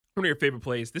one of your favorite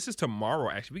plays. This is tomorrow,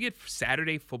 actually. We get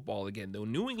Saturday football again. The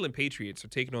New England Patriots are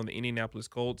taking on the Indianapolis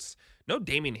Colts. No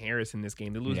Damian Harris in this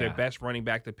game. They lose their best running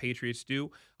back, the Patriots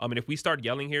do. And if we start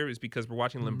yelling here, it's because we're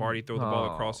watching Lombardi throw the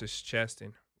ball across his chest.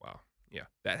 And, wow, yeah,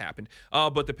 that happened.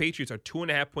 But the Patriots are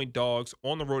 2.5-point dogs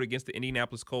on the road against the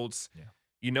Indianapolis Colts. Yeah.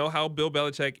 You know how Bill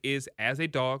Belichick is as a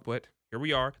dog, but here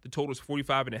we are. The total is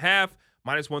 45.5.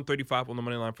 Minus 135 on the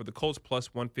money line for the Colts,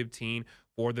 plus 115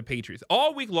 for the Patriots.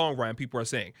 All week long, Ryan, people are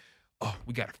saying, oh,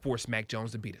 we got to force Mac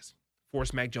Jones to beat us.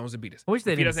 Force Mac Jones to beat us. If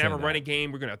he doesn't have a running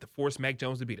game, we're going to have to force Mac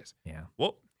Jones to beat us. Yeah.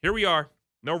 Well, here we are.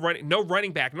 No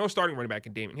running back, no starting running back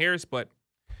in Damian Harris, but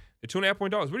the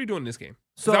 2.5-point dogs. What are you doing in this game?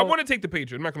 So I want to take the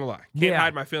Patriots. I'm not going to lie. Can't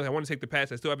hide my feelings. I want to take the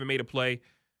pass. I still haven't made a play.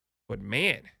 But,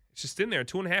 man, it's just in there,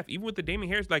 2.5. Even with the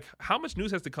Damian Harris, like, how much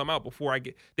news has to come out before I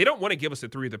get – they don't want to give us a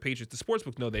 3 of the Patriots. The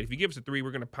sportsbooks know that. If you give us a 3,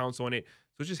 we're going to pounce on it.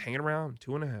 So it's just hanging around,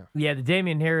 2.5. Yeah, the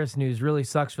Damian Harris news really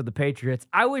sucks for the Patriots.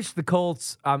 I wish the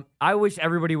Colts I wish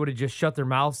everybody would have just shut their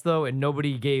mouths, though, and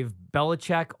nobody gave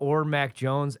Belichick or Mac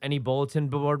Jones any bulletin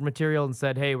board material and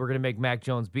said, hey, we're going to make Mac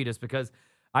Jones beat us, because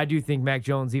I do think Mac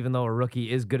Jones, even though a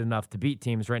rookie, is good enough to beat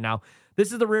teams right now.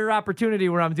 This is the rare opportunity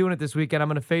where I'm doing it this weekend. I'm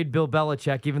going to fade Bill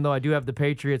Belichick, even though I do have the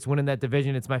Patriots winning that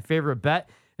division. It's my favorite bet.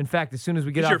 In fact, as soon as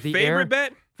we get off the air. Your favorite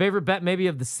bet? Favorite bet maybe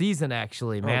of the season,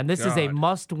 actually, man. This is a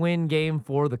must-win game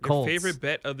for the Colts. Your favorite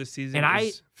bet of the season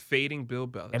is fading Bill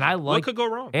Belichick. And what could go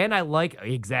wrong? And I like,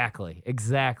 exactly.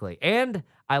 And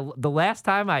the last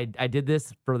time I did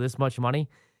this for this much money,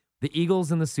 the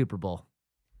Eagles in the Super Bowl.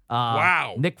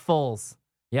 Wow. Nick Foles.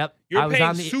 Yep. You're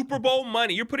paying Super Bowl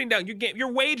money. You're putting down,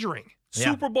 you're wagering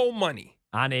Super Bowl money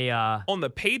on the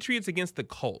Patriots against the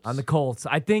Colts. On the Colts.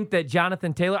 I think that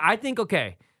Jonathan Taylor,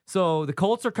 okay, so the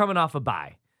Colts are coming off a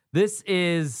bye. This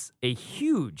is a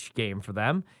huge game for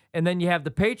them. And then you have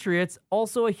the Patriots,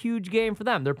 also a huge game for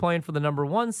them. They're playing for the number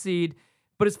 1 seed.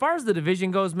 But as far as the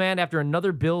division goes, man, after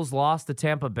another Bills loss to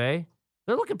Tampa Bay,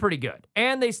 they're looking pretty good.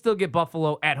 And they still get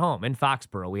Buffalo at home in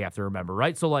Foxborough, we have to remember,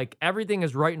 right? So, like, everything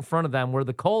is right in front of them, where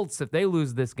the Colts, if they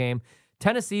lose this game,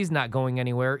 Tennessee's not going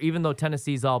anywhere, even though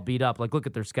Tennessee's all beat up. Like, look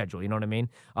at their schedule, you know what I mean?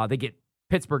 They get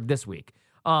Pittsburgh this week.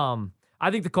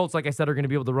 I think the Colts, like I said, are going to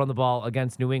be able to run the ball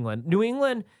against New England. New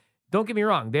England, don't get me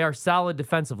wrong, they are solid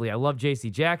defensively. I love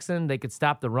J.C. Jackson. They could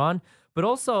stop the run. But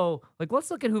also, like, let's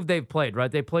look at who they've played,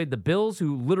 right? They played the Bills,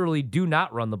 who literally do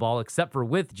not run the ball except for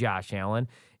with Josh Allen.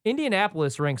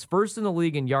 Indianapolis ranks first in the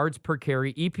league in yards per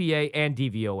carry, EPA, and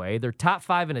DVOA. They're top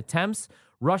 5 in attempts,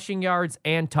 rushing yards,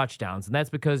 and touchdowns, and that's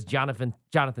because Jonathan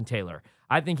Taylor.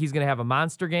 I think he's going to have a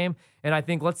monster game, and I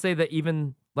think let's say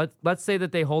that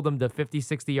they hold him to 50,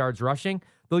 60 yards rushing,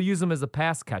 they'll use him as a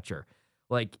pass catcher.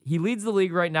 Like, he leads the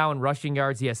league right now in rushing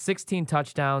yards. He has 16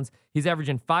 touchdowns. He's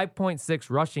averaging 5.6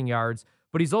 rushing yards,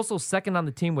 but he's also second on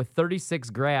the team with 36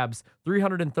 grabs,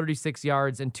 336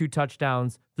 yards, and 2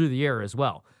 touchdowns through the air as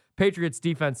well. Patriots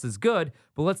defense is good,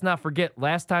 but let's not forget,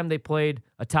 last time they played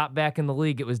a top back in the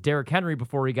league, it was Derrick Henry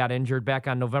before he got injured back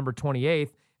on November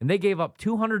 28th, and they gave up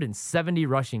 270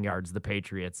 rushing yards, the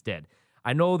Patriots did.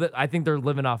 I think they're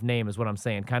living off name is what I'm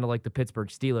saying, kind of like the Pittsburgh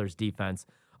Steelers defense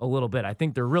a little bit. I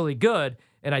think they're really good,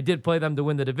 and I did play them to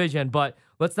win the division, but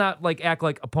let's not act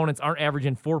like opponents aren't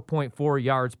averaging 4.4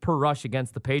 yards per rush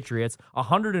against the Patriots,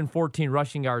 114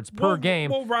 rushing yards per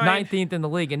game, Ryan, 19th in the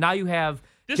league, and now you have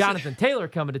Jonathan Taylor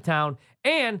coming to town,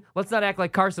 and let's not act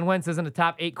like Carson Wentz isn't a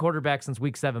top 8 quarterback since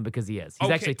week 7, because he is.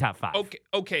 He's actually top 5.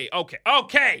 Okay.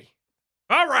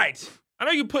 All right. I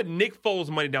know you put Nick Foles'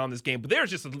 money down this game, but there's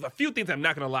just a few things I'm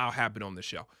not going to allow happen on this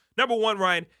show. Number one,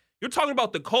 Ryan, you're talking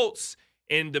about the Colts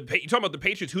and you're talking about the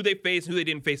Patriots, who they faced and who they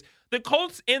didn't face. The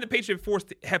Colts and the Patriots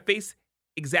have faced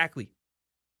exactly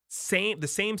the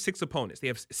same 6 opponents. They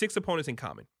have 6 opponents in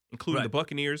common, including the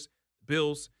Buccaneers, the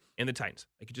Bills, and the Titans.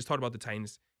 Like you just talked about the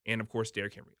Titans and, of course,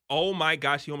 Derrick Henry. Oh, my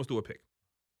gosh, he almost threw a pick.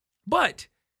 But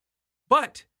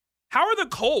how are the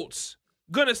Colts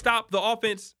going to stop the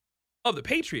offense of the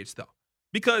Patriots, though?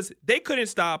 Because they couldn't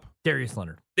stop Darius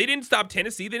Leonard. They didn't stop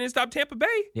Tennessee. They didn't stop Tampa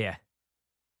Bay. Yeah.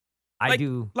 Like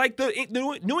the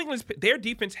New England's, their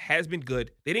defense has been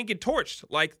good. They didn't get torched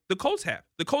like the Colts have.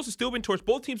 The Colts have still been torched.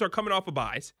 Both teams are coming off of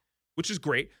byes, which is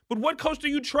great. But what coach do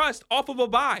you trust off of a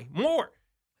bye more?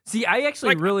 See, I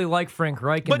actually really like Frank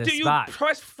Reich in this spot. But do you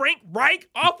trust Frank Reich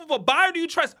off of a bye, or do you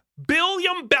trust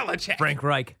William Belichick? Frank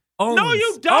Reich no,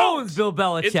 you don't. Owns Bill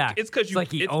Belichick. It's because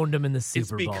he owned him in the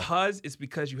Super Bowl. It's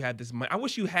because you had this money. I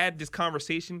wish you had this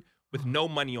conversation with no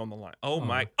money on the line. Oh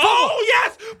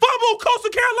yes! Fumble, Coastal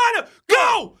Carolina!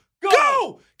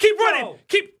 Go! Keep running!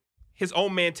 Keep. His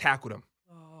own man tackled him.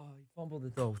 Oh, he fumbled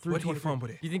it though. What he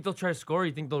fumbled it? You think they'll try to score? Or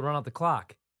you think they'll run out the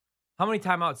clock? How many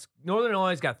timeouts? Northern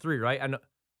Illinois got 3, right? I know.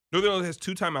 Northern Illinois has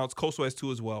 2 timeouts. Coastal has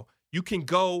 2 as well. You can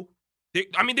go.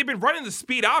 They've been running the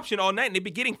speed option all night, and they've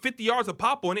been getting 50 yards a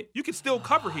pop on it. You can still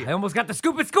cover here. I almost got the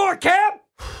scoop and score, Cam.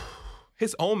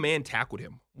 His own man tackled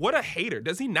him. What a hater.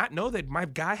 Does he not know that my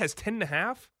guy has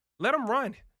 10.5? Let him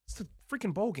run. It's a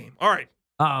freaking bowl game. All right.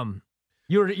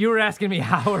 You were asking me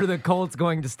how are the Colts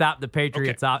going to stop the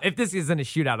Patriots off? If this isn't a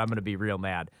shootout, I'm going to be real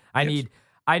mad. I need.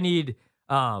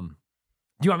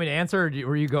 Do you want me to answer, or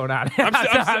were you going on?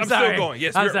 I'm still going.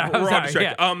 Yes, we're all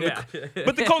distracted. Yeah.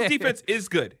 But the Colts defense is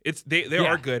good. They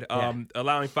are good. Yeah.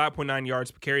 Allowing 5.9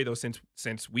 yards per carry though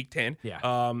since week 10.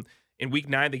 Yeah. In week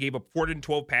 9, they gave up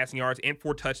 412 passing yards and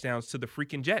 4 touchdowns to the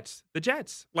freaking Jets. The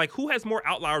Jets. Like, who has more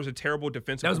outliers of terrible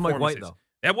defensive performances? That was Mike White, though.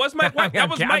 That was Mike White. That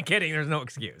was Mike. I'm kidding. There's no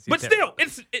excuse. But still,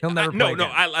 He'll never play again.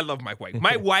 I love Mike White.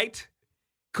 Mike White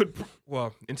could,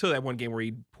 until that one game where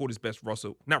he pulled his best Josh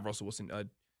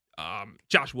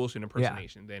Wilson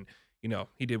impersonation. Then,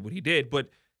 he did what he did. But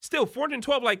still,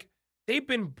 412, like, they've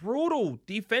been brutal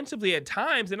defensively at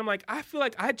times. And I'm like, I feel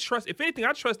like I trust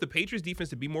the Patriots defense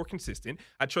to be more consistent.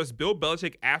 I trust Bill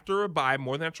Belichick after a bye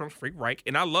more than I trust Frank Reich.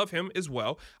 And I love him as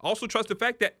well. I also trust the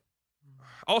fact that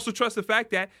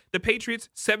the Patriots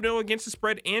 7-0 against the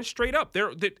spread and straight up.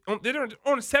 They're on a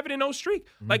 7-0 streak.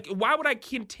 Mm-hmm. Like, why would I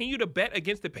continue to bet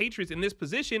against the Patriots in this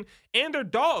position and their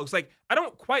dogs? Like, I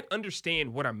don't quite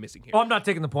understand what I'm missing here. Oh, I'm not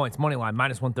taking the points. Money line,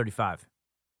 -135.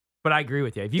 But I agree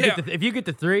with you. If you get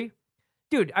the 3,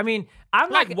 dude, I mean, I'm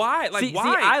like, not. Why? Like, see, why?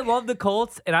 See, I love the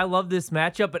Colts and I love this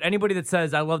matchup, but anybody that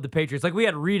says I love the Patriots, like we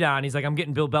had Reed on, he's like, I'm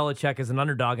getting Bill Belichick as an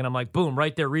underdog, and I'm like, boom,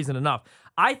 right there, reason enough.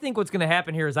 I think what's going to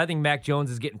happen here is I think Mac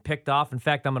Jones is getting picked off. In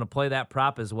fact, I'm going to play that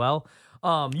prop as well.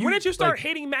 When did you start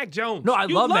hating Mac Jones? No, I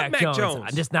love Mac Jones.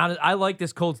 I'm just not. I like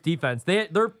this Colts defense.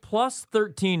 They're plus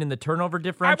 13 in the turnover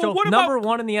differential. Right, number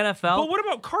 1 in the NFL. But what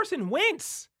about Carson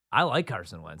Wentz? I like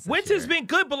Carson Wentz. Wentz has been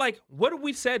good, but like, what have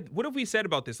we said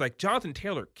about this? Like, Jonathan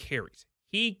Taylor carries.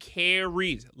 He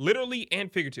carries, literally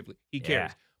and figuratively. He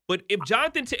carries. But if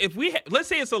let's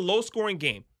say it's a low-scoring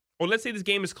game, or let's say this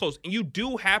game is close, and you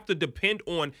do have to depend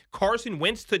on Carson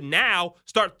Wentz to now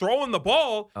start throwing the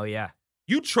ball. Oh yeah.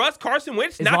 You trust Carson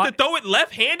Wentz to throw it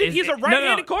left-handed? He's a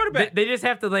right-handed quarterback. They just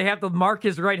have to mark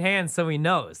his right hand so he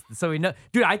knows.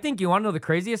 Dude, I think you want to know the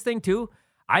craziest thing too?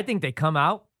 I think they come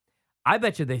out. I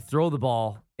bet you they throw the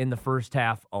ball in the first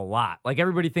half a lot. Like,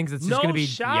 everybody thinks it's just going to be,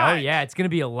 shot. Oh yeah, it's going to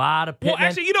be a lot of Pittman. Well,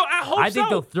 actually, I hope so. I think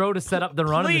they'll throw to set up the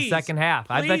run in the second half.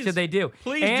 I bet you they do.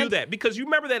 Please do that, because you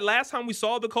remember that last time we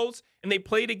saw the Colts and they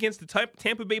played against the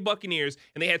Tampa Bay Buccaneers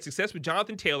and they had success with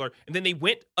Jonathan Taylor, and then they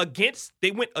went against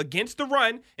the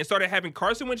run and started having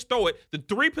Carson Wentz throw it. The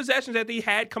 3 possessions that they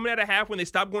had coming out of half when they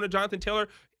stopped going to Jonathan Taylor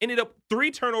ended up 3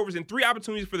 turnovers and 3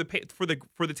 opportunities for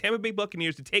the Tampa Bay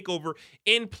Buccaneers to take over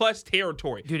in plus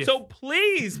territory. Dude, so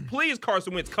please,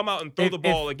 Carson Wentz, come out and throw the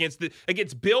ball against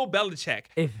Bill Belichick.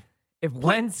 If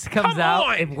Wentz comes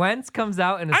out in a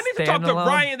standalone. I need to talk to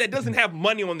Ryan that doesn't have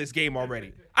money on this game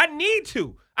already. I need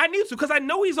to because I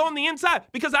know he's on the inside,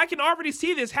 because I can already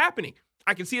see this happening.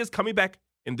 I can see us coming back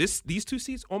in these 2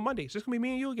 seats on Monday. It's just going to be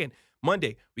me and you again.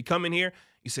 Monday, we come in here.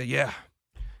 You say, yeah,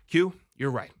 Q,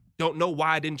 you're right. Don't know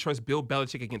why I didn't trust Bill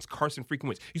Belichick against Carson freaking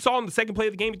Wentz. You saw on the second play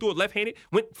of the game, he threw it left-handed,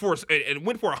 went for a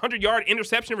 100-yard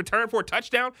interception return for a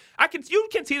touchdown. You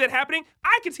can see that happening.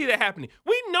 I can see that happening.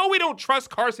 We know we don't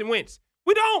trust Carson Wentz.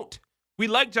 We don't. We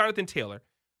like Jonathan Taylor.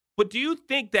 But do you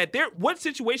think that what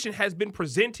situation has been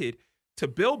presented to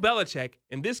Bill Belichick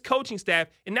and this coaching staff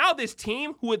and now this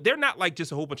team, who they're not like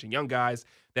just a whole bunch of young guys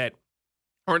that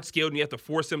aren't skilled and you have to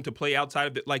force them to play outside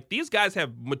of it. Like, these guys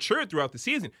have matured throughout the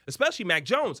season, especially Mac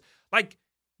Jones. Like,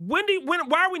 why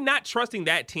are we not trusting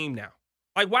that team now?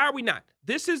 Like, why are we not?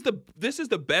 This is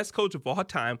the best coach of all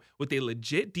time with a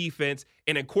legit defense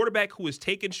and a quarterback who has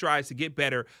taken strides to get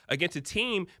better against a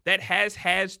team that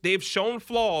they've shown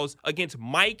flaws against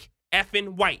Mike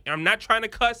effing White. And I'm not trying to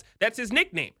cuss. That's his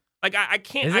nickname. Like, I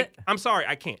can't. I'm sorry,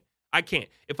 I can't. I can't.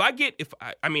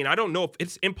 I don't know if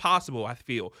it's impossible, I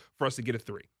feel, for us to get a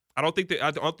 3. I don't think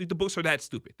the books are that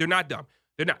stupid. They're not dumb.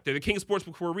 They're not. They're the king of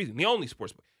sportsbook for a reason. The only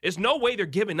sportsbook. There's no way they're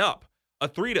giving up a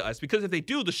 3 to us, because if they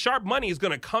do, the sharp money is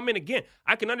going to come in again.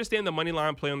 I can understand the money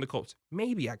line play on the Colts.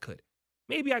 Maybe I could.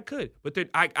 But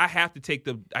I have to take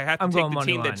the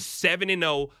team that's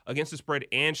 7-0 against the spread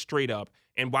and straight up.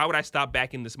 And why would I stop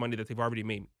backing this money that they've already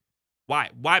made?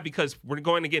 Why? Because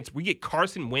we get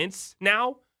Carson Wentz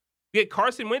now. We get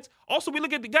Carson Wentz. Also, we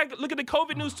look at the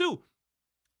COVID news too.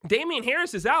 Damian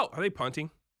Harris is out. Are they punting?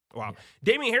 Wow.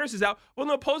 Damian Harris is out. Well, on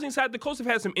the opposing side, the Colts have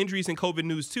had some injuries in COVID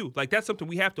news too. Like, that's something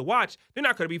we have to watch. They're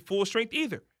not going to be full strength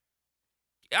either.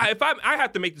 I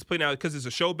have to make this play now because it's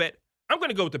a show bet. I'm going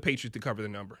to go with the Patriots to cover the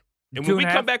number. And when we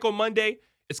come back on Monday,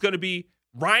 It's going to be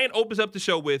Ryan opens up the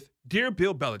show with, Dear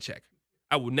Bill Belichick,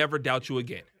 I will never doubt you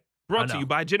again. Brought to you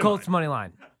by Genuine. Colts money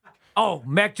line. Oh,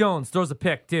 Mac Jones throws a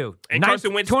pick, too. And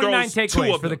Carson Wentz 29 throws two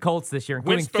takeaways of for the them. Colts this year,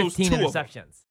 including Wentz throws 15 two of them. interceptions.